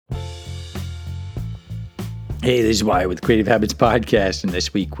Hey, this is Wyatt with Creative Habits Podcast, and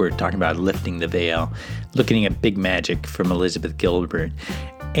this week we're talking about lifting the veil, looking at Big Magic from Elizabeth Gilbert,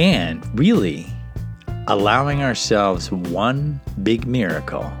 and really allowing ourselves one big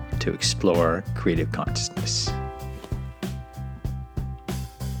miracle to explore creative consciousness.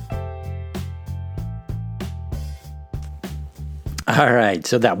 All right,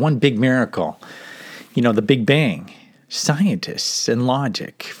 so that one big miracle, the Big Bang. Scientists and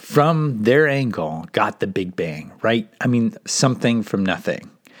logic, from their angle, got the Big Bang, right? I mean, something from nothing,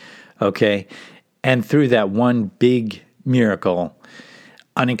 okay? And through that one big miracle,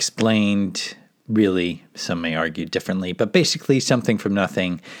 unexplained, really, some may argue differently, but basically something from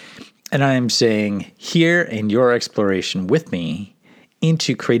nothing. And I'm saying, here in your exploration with me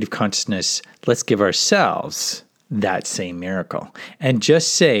into creative consciousness, let's give ourselves that same miracle. And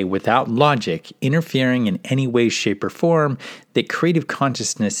just say, without logic interfering in any way, shape, or form, that creative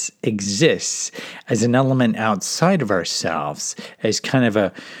consciousness exists as an element outside of ourselves, as kind of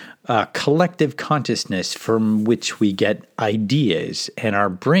a collective consciousness from which we get ideas, and our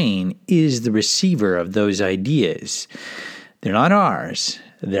brain is the receiver of those ideas. They're not ours,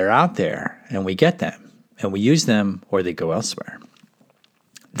 they're out there, and we get them, and we use them, or they go elsewhere.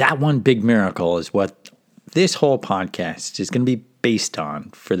 That one big miracle is what this whole podcast is going to be based on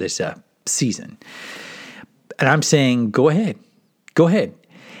for this season. And I'm saying, go ahead,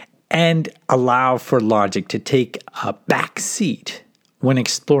 and allow for logic to take a back seat when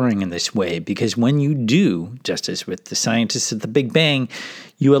exploring in this way. Because when you do, just as with the scientists at the Big Bang,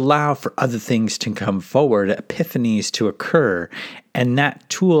 you allow for other things to come forward, epiphanies to occur, and that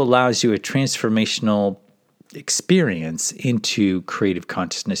tool allows you a transformational experience into creative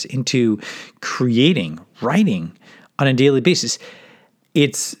consciousness, into creating, writing on a daily basis.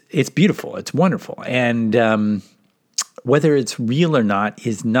 It's beautiful. It's wonderful. And whether it's real or not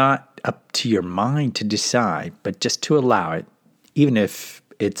is not up to your mind to decide, but just to allow it, even if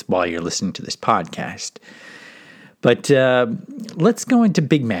it's while you're listening to this podcast. But let's go into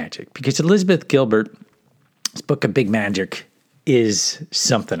Big Magic, because Elizabeth Gilbert's book of Big Magic is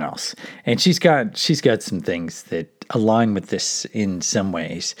something else. And she's got some things that align with this in some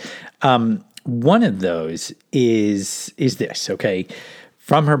ways. One of those is this, okay?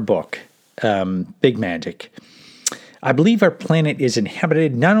 From her book, Big Magic. I believe our planet is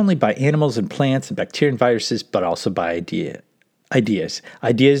inhabited not only by animals and plants and bacteria and viruses, but also by ideas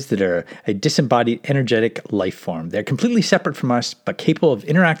that are a disembodied, energetic life form. They're completely separate from us, but capable of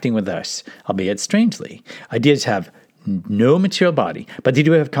interacting with us, albeit strangely. Ideas have no material body, but they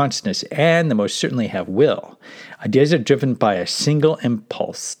do have consciousness, and they most certainly have will. Ideas are driven by a single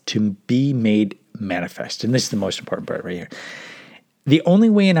impulse to be made manifest. And this is the most important part right here. The only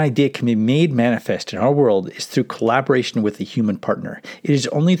way an idea can be made manifest in our world is through collaboration with a human partner. It is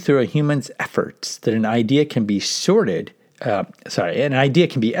only through a human's efforts that an idea can be an idea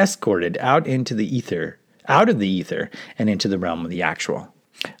can be escorted out of the ether, and into the realm of the actual.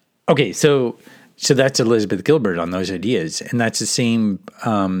 Okay, so that's Elizabeth Gilbert on those ideas. And that's the same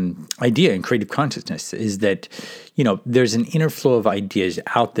idea in creative consciousness, is that, there's an inner flow of ideas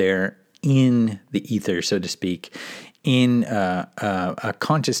out there in the ether, so to speak, in a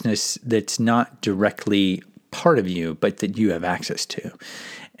consciousness that's not directly part of you, but that you have access to.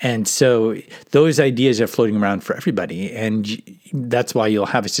 And so those ideas are floating around for everybody. And that's why you'll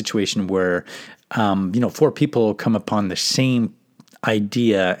have a situation where, 4 people come upon the same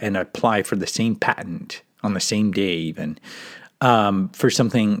idea and apply for the same patent on the same day, even for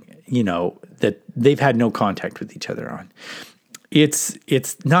something that they've had no contact with each other on.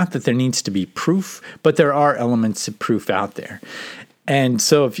 It's not that there needs to be proof, but there are elements of proof out there. And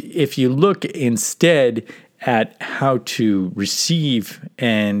so if you look instead at how to receive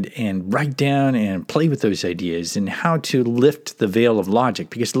and write down and play with those ideas, and how to lift the veil of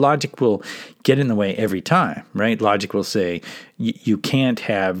logic, because logic will get in the way every time, right? Logic will say, you can't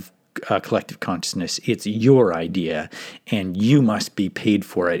have collective consciousness. It's your idea, and you must be paid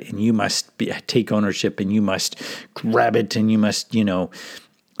for it, and you must take ownership, and you must grab it, and you must,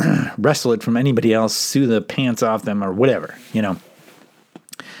 wrestle it from anybody else, sue the pants off them, or whatever,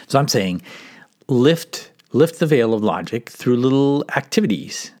 So I'm saying, lift the veil of logic through little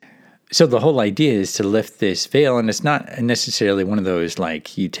activities. So the whole idea is to lift this veil, and it's not necessarily one of those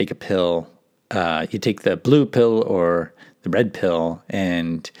like you take a pill, you take the blue pill or the red pill,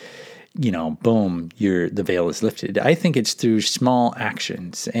 and boom, the veil is lifted. I think it's through small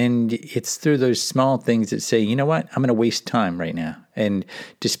actions, and it's through those small things that say, you know what, I'm going to waste time right now, and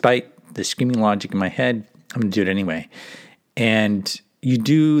despite the screaming logic in my head, I'm going to do it anyway. And you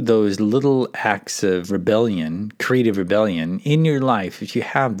do those little acts of rebellion, creative rebellion in your life, if you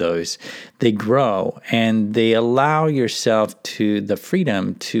have those, they grow and they allow yourself to the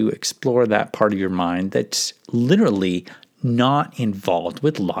freedom to explore that part of your mind that's literally not involved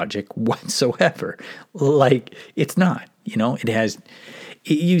with logic whatsoever. Like, it's not, it has.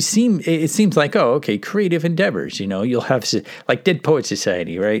 It seems like, oh, okay, creative endeavors. You'll have like Dead Poet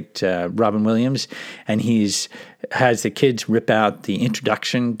Society, right? Robin Williams, and has the kids rip out the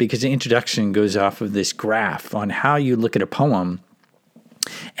introduction, because the introduction goes off of this graph on how you look at a poem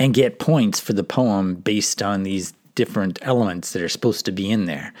and get points for the poem based on these different elements that are supposed to be in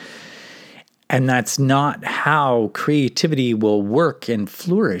there. And that's not how creativity will work and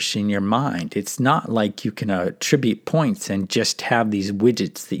flourish in your mind. It's not like you can attribute points and just have these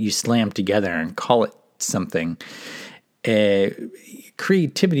widgets that you slam together and call it something.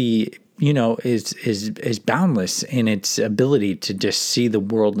 Creativity, is boundless in its ability to just see the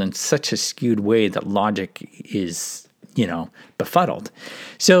world in such a skewed way that logic is, befuddled.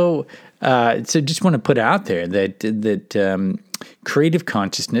 So just want to put out there that creative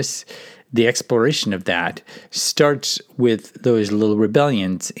consciousness, the exploration of that, starts with those little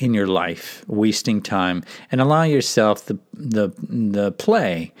rebellions in your life, wasting time, and allow yourself the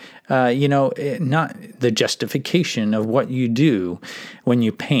play, not the justification of what you do when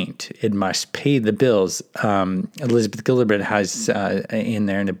you paint. It must pay the bills. Elizabeth Gilbert has in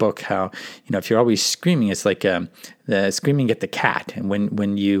there in the book how, if you're always screaming, it's like screaming at the cat. And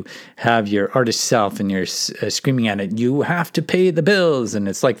when you have your artist self and you're screaming at it, you have to pay the bills. And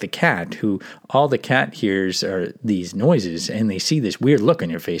it's like the cat, who all the cat hears are these noises, and they see this weird look on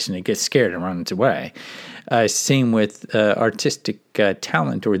your face and it gets scared and runs away. Same with artistic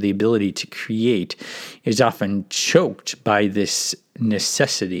talent, or the ability to create, is often choked by this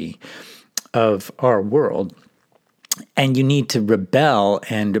necessity of our world. And you need to rebel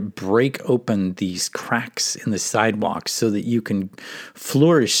and break open these cracks in the sidewalks so that you can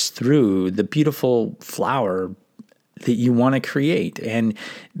flourish through the beautiful flower that you want to create. And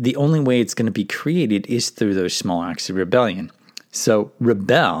the only way it's going to be created is through those small acts of rebellion. So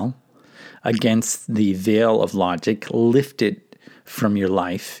rebel against the veil of logic, lift it from your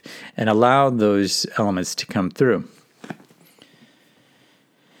life, and allow those elements to come through.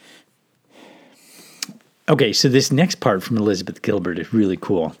 Okay, so this next part from Elizabeth Gilbert is really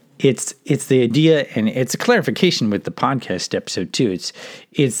cool. It's the idea, and it's a clarification with the podcast episode too.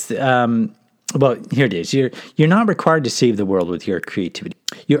 Well, here it is. You're not required to save the world with your creativity.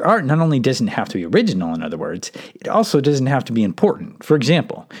 Your art not only doesn't have to be original, in other words, it also doesn't have to be important. For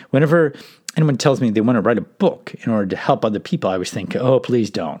example, whenever anyone tells me they want to write a book in order to help other people, I always think, oh, please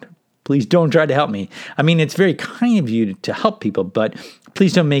don't. Please don't try to help me. I mean, it's very kind of you to help people, but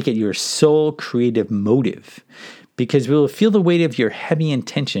please don't make it your sole creative motive, because we will feel the weight of your heavy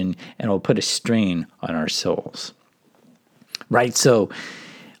intention and it will put a strain on our souls. Right? So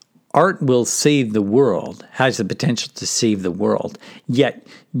art will save the world, has the potential to save the world, yet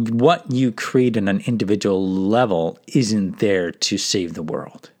what you create on an individual level isn't there to save the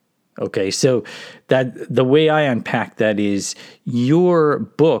world. Okay, so that the way I unpack that is, your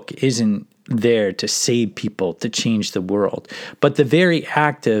book isn't there to save people, to change the world, but the very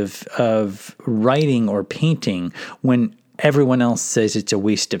act of writing or painting when everyone else says it's a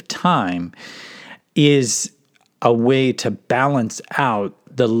waste of time is a way to balance out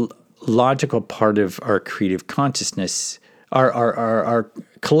the logical part of our creative consciousness, our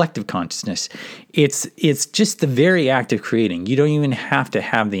collective consciousness. It's just the very act of creating. You don't even have to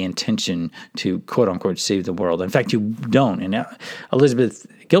have the intention to quote unquote save the world. In fact, you don't. And Elizabeth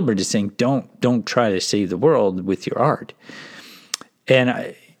Gilbert is saying, don't try to save the world with your art.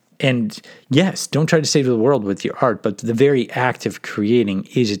 And yes, don't try to save the world with your art, but the very act of creating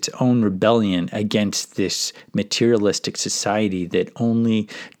is its own rebellion against this materialistic society that only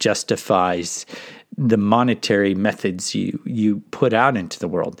justifies the monetary methods you put out into the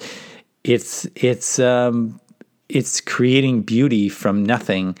world. It's creating beauty from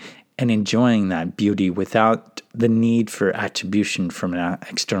nothing and enjoying that beauty without the need for attribution from an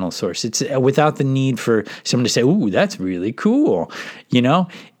external source. It's without the need for someone to say, "Ooh, that's really cool."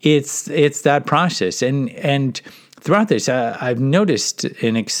 It's that process. And throughout this, I've noticed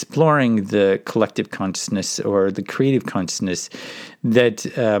in exploring the collective consciousness or the creative consciousness that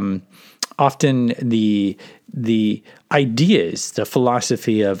often the ideas, the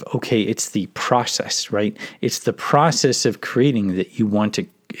philosophy of, okay, it's the process, right? It's the process of creating that you want to,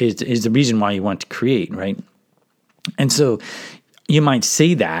 is the reason why you want to create, right? And so you might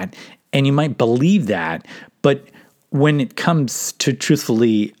say that and you might believe that, but when it comes to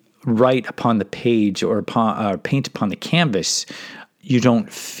truthfully write upon the page or paint upon the canvas, you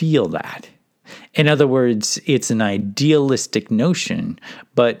don't feel that. In other words, it's an idealistic notion,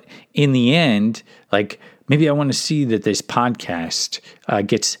 but in the end, like maybe I want to see that this podcast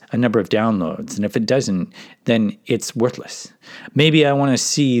gets a number of downloads, and if it doesn't, then it's worthless. Maybe I want to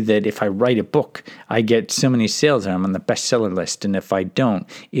see that if I write a book, I get so many sales and I'm on the bestseller list, and if I don't,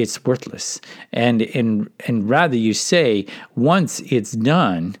 it's worthless. And rather you say, once it's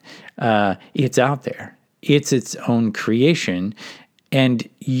done, it's out there. It's its own creation, and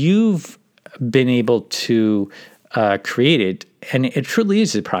you've been able to create it, and it truly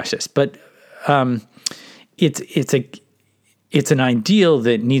is a process. But it's an ideal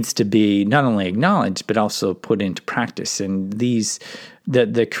that needs to be not only acknowledged but also put into practice. And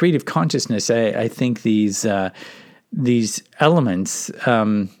the creative consciousness, I think these elements,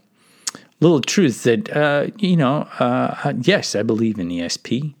 little truths that yes, I believe in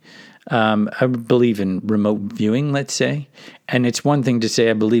ESP. I believe in remote viewing, let's say. And it's one thing to say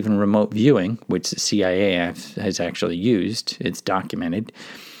I believe in remote viewing, which the CIA has actually used. It's documented.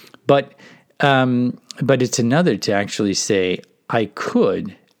 But it's another to actually say I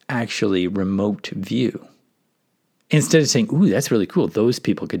could actually remote view. Instead of saying, ooh, that's really cool, those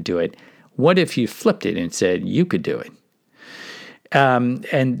people could do it. What if you flipped it and said you could do it?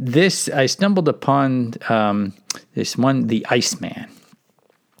 And this, I stumbled upon this one, the Iceman.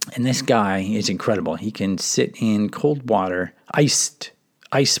 And this guy is incredible. He can sit in cold water, ice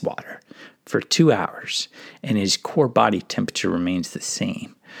water, for 2 hours, and his core body temperature remains the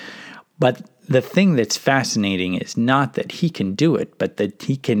same. But the thing that's fascinating is not that he can do it, but that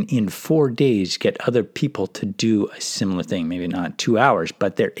he can, in 4 days, get other people to do a similar thing. Maybe not 2 hours,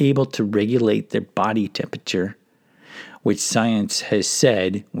 but they're able to regulate their body temperature, which science has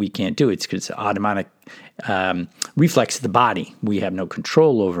said we can't do. It's because it's automatic reflex of the body we have no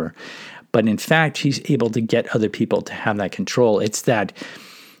control over. But in fact, he's able to get other people to have that control. It's that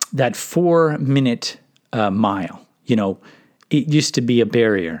 4-minute mile. You know, it used to be a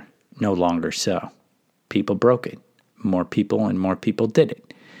barrier, no longer so. People broke it. More people did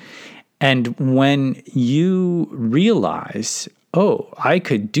it. And when you realize, oh, I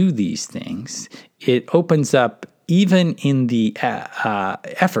could do these things, it opens up, even in the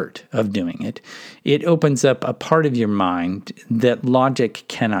effort of doing it, it opens up a part of your mind that logic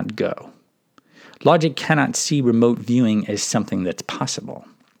cannot go. Logic cannot see remote viewing as something that's possible,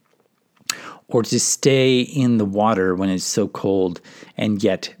 or to stay in the water when it's so cold and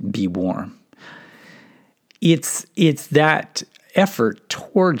yet be warm. It's that effort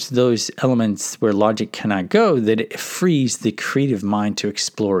towards those elements where logic cannot go that it frees the creative mind to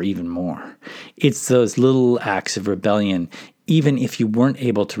explore even more. It's those little acts of rebellion. Even if you weren't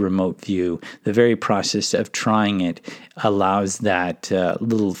able to remote view, the very process of trying it allows that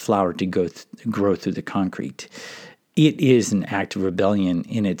little flower to grow through the concrete. It is an act of rebellion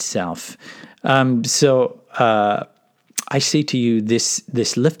in itself. So I say to you,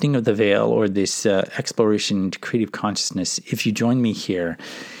 this lifting of the veil, or this exploration into creative consciousness, if you join me here,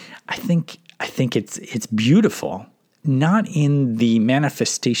 I think it's beautiful. Not in the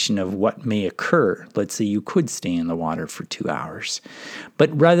manifestation of what may occur. Let's say you could stay in the water for 2 hours,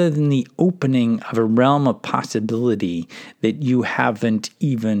 but rather than the opening of a realm of possibility that you haven't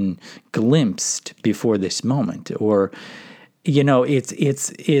even glimpsed before this moment, or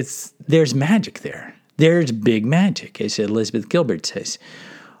it's there's magic there. There's big magic, as Elizabeth Gilbert says.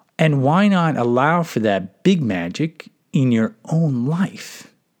 And why not allow for that big magic in your own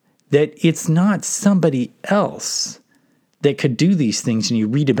life? That it's not somebody else that could do these things and you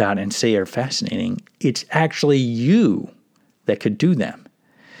read about and say are fascinating. It's actually you that could do them.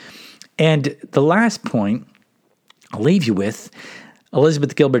 And the last point I'll leave you with,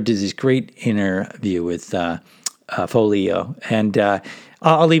 Elizabeth Gilbert did this great interview with Folio, and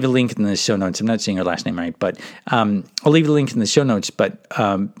I'll leave a link in the show notes. I'm not saying her last name right, but I'll leave a link in the show notes. But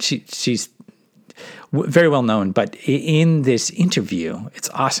she's very well known. But in this interview, it's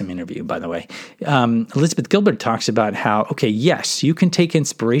an awesome interview, by the way, Elizabeth Gilbert talks about how, okay, yes, you can take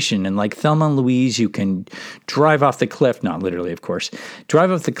inspiration, and like Thelma and Louise, you can drive off the cliff, not literally, of course, drive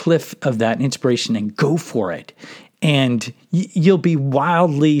off the cliff of that inspiration and go for it. And you'll be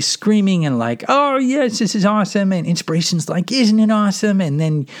wildly screaming and like, oh, yes, this is awesome. And inspiration's like, isn't it awesome? And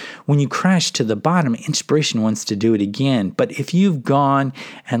then when you crash to the bottom, inspiration wants to do it again. But if you've gone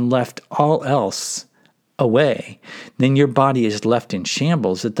and left all else away, then your body is left in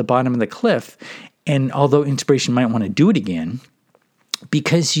shambles at the bottom of the cliff. And although inspiration might want to do it again,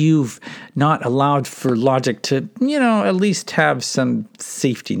 because you've not allowed for logic to, at least have some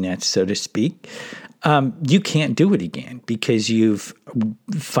safety nets, so to speak, you can't do it again because you've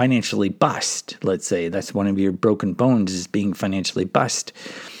financially bust. Let's say that's one of your broken bones is being financially bust.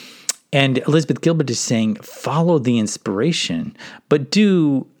 And Elizabeth Gilbert is saying, follow the inspiration, but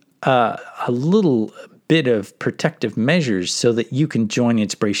do a little bit of protective measures so that you can join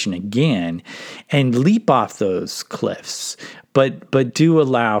inspiration again and leap off those cliffs. But do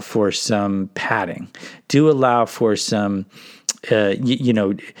allow for some padding. Do allow for some,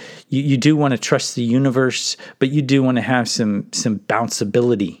 you do want to trust the universe, but you do want to have some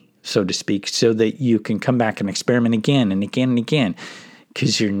bounceability, so to speak, so that you can come back and experiment again and again and again.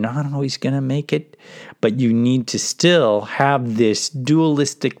 Because you're not always going to make it, but you need to still have this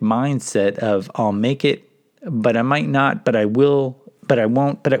dualistic mindset of I'll make it, but I might not, but I will, but I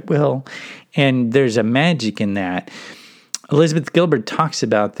won't, but I will. And there's a magic in that. Elizabeth Gilbert talks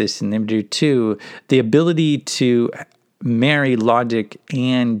about this in Imagery 2, the ability to marry logic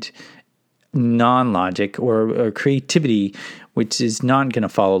and non-logic or creativity, which is not going to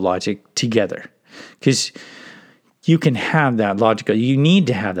follow logic, together. Because you can have that logical, you need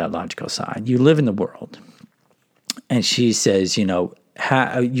to have that logical side. You live in the world. And she says,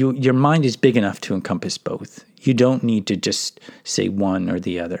 your mind is big enough to encompass both. You don't need to just say one or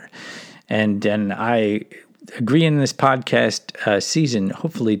the other. And I agree in this podcast season,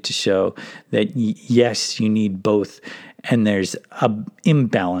 hopefully to show that yes, you need both. And there's an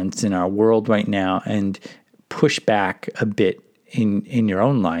imbalance in our world right now, and push back a bit in your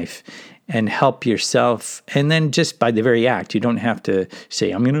own life and help yourself. And then just by the very act, you don't have to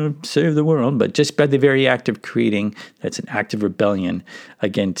say, I'm going to save the world, but just by the very act of creating, that's an act of rebellion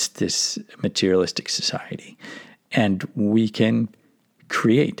against this materialistic society. And we can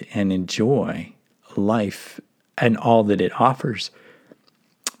create and enjoy life and all that it offers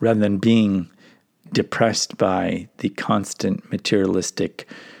rather than being depressed by the constant materialistic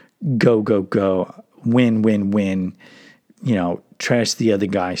go, go, go, win, win, win, trash the other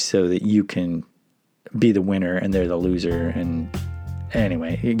guy so that you can be the winner and they're the loser. And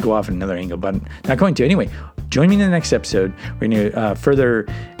anyway, you go off in another angle, but I'm not going to. Anyway, join me in the next episode. We're going to further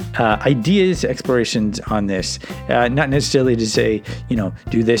ideas, explorations on this. Not necessarily to say,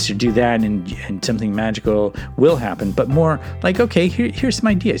 do this or do that and something magical will happen, but more like, okay, here's some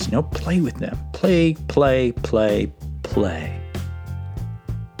ideas. Play with them. Play, play, play, play.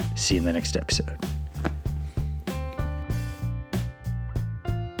 See you in the next episode.